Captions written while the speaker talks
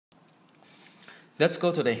Let's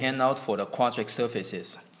go to the handout for the quadric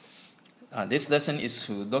surfaces. This lesson is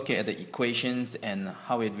to look at the equations and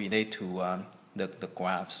how it relates to the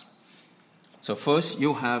graphs. So first,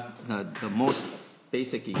 you have the most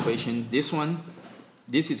basic equation. This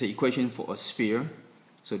is the equation for a sphere.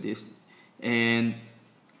 So this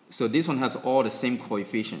one has all the same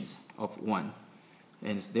coefficients of 1,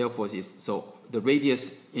 and therefore so the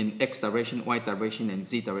radius in x direction, y direction, and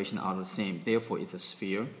z direction are the same. Therefore, it's a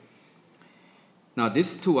sphere. Now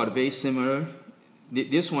these two are very similar.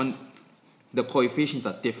 This one, the coefficients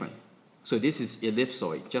are different. So this is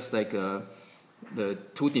ellipsoid, just like the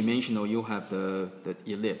two-dimensional you have the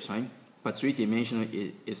ellipse, right? But three-dimensional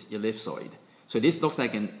is ellipsoid. So this looks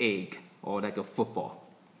like an egg or like a football,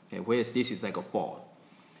 okay? Whereas this is like a ball.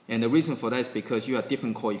 And the reason for that is because you have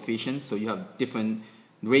different coefficients, so you have different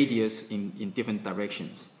radius in different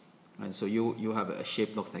directions. And so you have a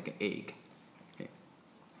shape looks like an egg. Okay.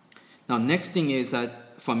 Now next thing is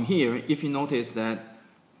that from here, if you notice that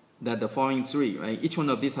the following three, right, each one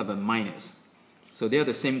of these have a minus. So they're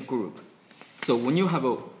the same group. So when you have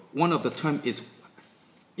if one of the term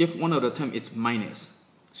is minus,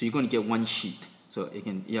 so you're going to get one sheet. So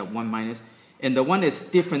you have one minus. And the one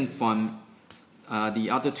that's different from the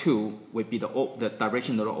other two would be the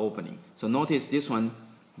direction of the opening. So notice this one,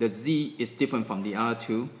 the z is different from the other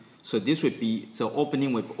two. So this would be,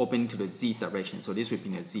 opening would open to the z direction. So this would be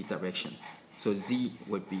in the z direction. So this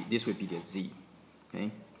would be the z.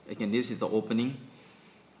 Okay. Again, this is the opening.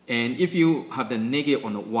 And if you have the negative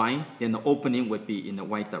on the y, then the opening would be in the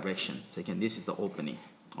y direction. So again, this is the opening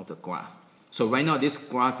of the graph. So right now this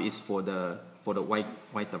graph is for the y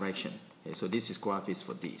direction. Okay, so this graph is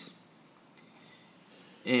for this.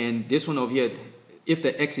 And this one over here, if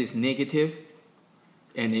the x is negative,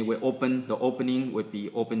 and it will open, the opening would be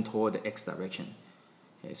open toward the x direction.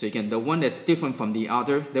 Okay, so again, the one that's different from the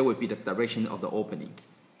other, that would be the direction of the opening.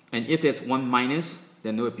 And if there's one minus,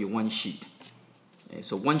 then there would be one sheet. Okay,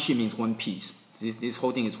 so one sheet means one piece. This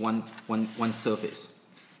whole thing is one surface.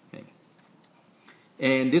 Okay.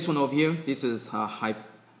 And this one over here, this is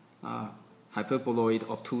hyperboloid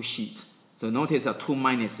of two sheets. So notice there are two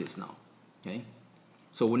minuses now. Okay.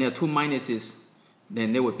 So when there are two minuses,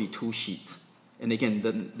 then there would be two sheets. And again,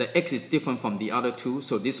 the x is different from the other two,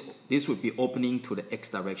 so this would be opening to the x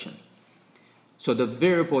direction. So the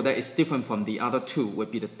variable that is different from the other two would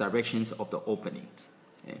be the directions of the opening.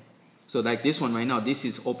 Okay. So like this one right now, this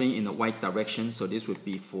is opening in the y direction, so this would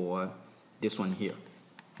be for this one here.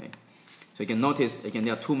 Okay. So you can notice, again,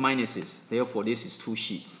 there are two minuses, therefore this is two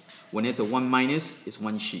sheets. When there's a one minus, it's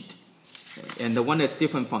one sheet. Okay. And the one that's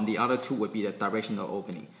different from the other two would be the direction of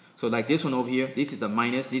opening. So like this one over here, this is a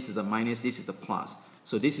minus, this is a minus, this is a plus.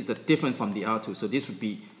 So this is a different from the other two. So this would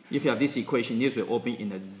be, if you have this equation, this will open in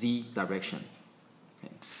the z direction.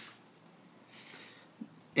 Okay.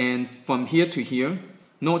 And from here to here,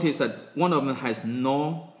 notice that one of them has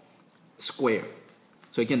no square.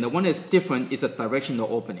 So again, the one that's different is the direction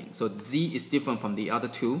of opening. So z is different from the other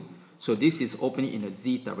two. So this is opening in the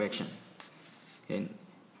z direction. Okay.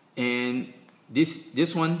 And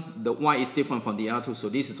this one, the y is different from the other two, so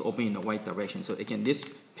this is opening in the y direction. So again, this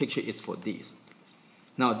picture is for this.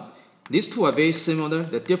 Now, these two are very similar.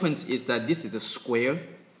 The difference is that this is a square.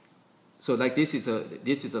 So like this is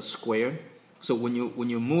a square. So when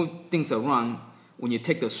you move things around, when you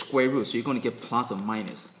take the square root, so you're going to get plus or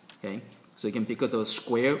minus. Okay. So again, because of a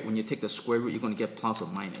square, when you take the square root, you're going to get plus or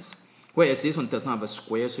minus. Whereas this one does not have a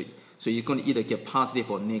square, so you're going to either get positive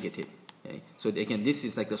or negative. Okay. So again, this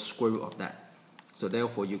is like the square root of that. So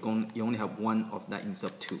therefore, you only have one of that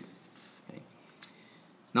instead of two. Okay.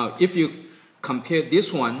 Now, if you compare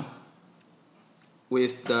this one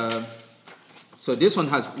with so this one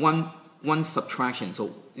has one subtraction,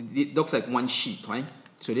 so it looks like one sheet, right?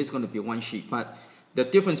 So this is going to be one sheet, but the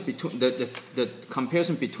difference between the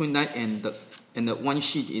comparison between that and the one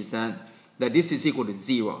sheet is that this is equal to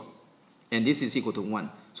 0, and this is equal to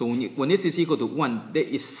 1. So when this is equal to 1, there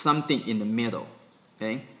is something in the middle.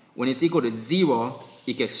 Okay. When it's equal to 0,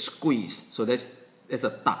 it gets squeezed. So there's a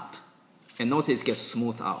dot. And notice it gets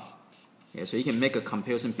smoothed out. Okay, so you can make a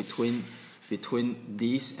comparison between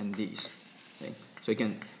these and these. Okay, so you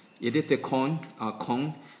can edit the cone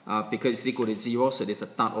because it's equal to 0, so there's a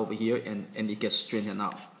dot over here and it gets straightened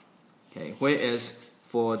out. Okay, whereas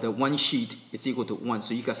for the one sheet, it's equal to 1.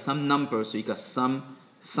 So you got some number, so you got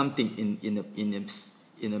something in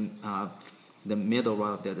the middle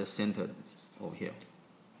of the center over here.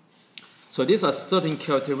 So these are certain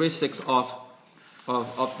characteristics of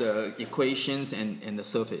the equations and the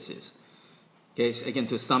surfaces. Okay, so again,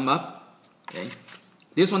 to sum up, okay,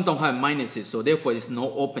 this one don't have minuses, so therefore there's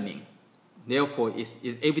no opening. Therefore,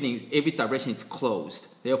 every direction is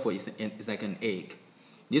closed. Therefore, it's like an egg.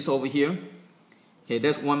 This over here, okay,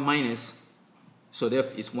 that's 1 minus, so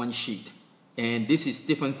therefore it's one sheet. And this is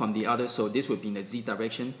different from the other, so this would be in the z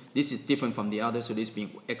direction. This is different from the other, so this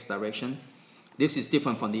being x direction. This is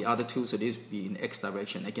different from the other two, so this would be in x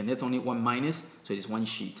direction. Again, that's only 1 minus, so it's one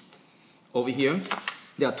sheet. Over here,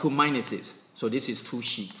 there are 2 minuses, so this is 2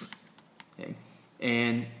 sheets. Okay?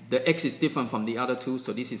 And the x is different from the other two,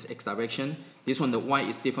 so this is x direction. This one, the y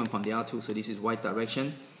is different from the other two, so this is y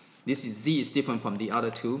direction. This is z is different from the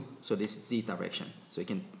other two, so this is z direction. So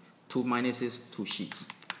again, 2 minuses, 2 sheets.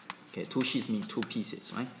 Okay, 2 sheets means 2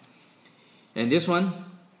 pieces, right? And this one,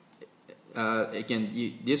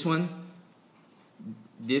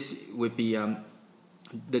 this would be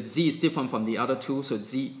the z is different from the other two, so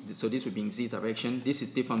this would be in z direction. This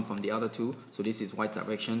is different from the other two, so this is y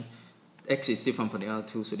direction. X is different from the other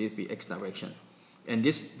two, so this would be x direction. And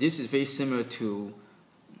this is very similar to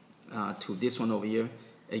this one over here.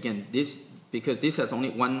 Again, because this has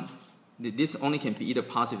only one. This only can be either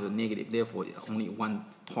positive or negative. Therefore, only one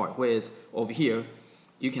part. Whereas over here,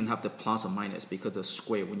 you can have the plus or minus because the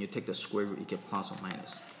square. When you take the square root, you get plus or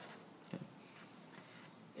minus.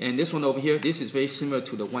 And this one over here, this is very similar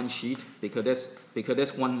to the one sheet because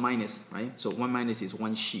that's 1 minus, right? So 1 minus is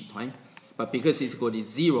 1 sheet, right? But because it's equal to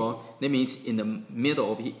 0, that means in the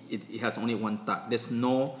middle of it, it has only 1 dot. There's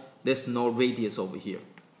no radius over here,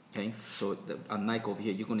 okay? So unlike over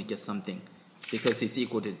here, you're going to get something because this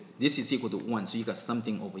is equal to 1, so you got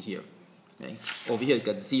something over here. Okay? Over here, you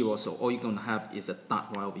got 0, so all you're going to have is a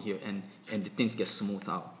dot right over here, and the things get smoothed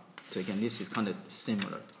out. So again, this is kind of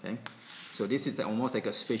similar, okay? So this is almost like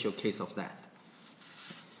a special case of that.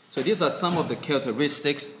 So these are some of the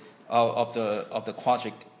characteristics of the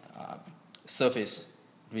quadric surface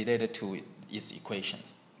related to its equations.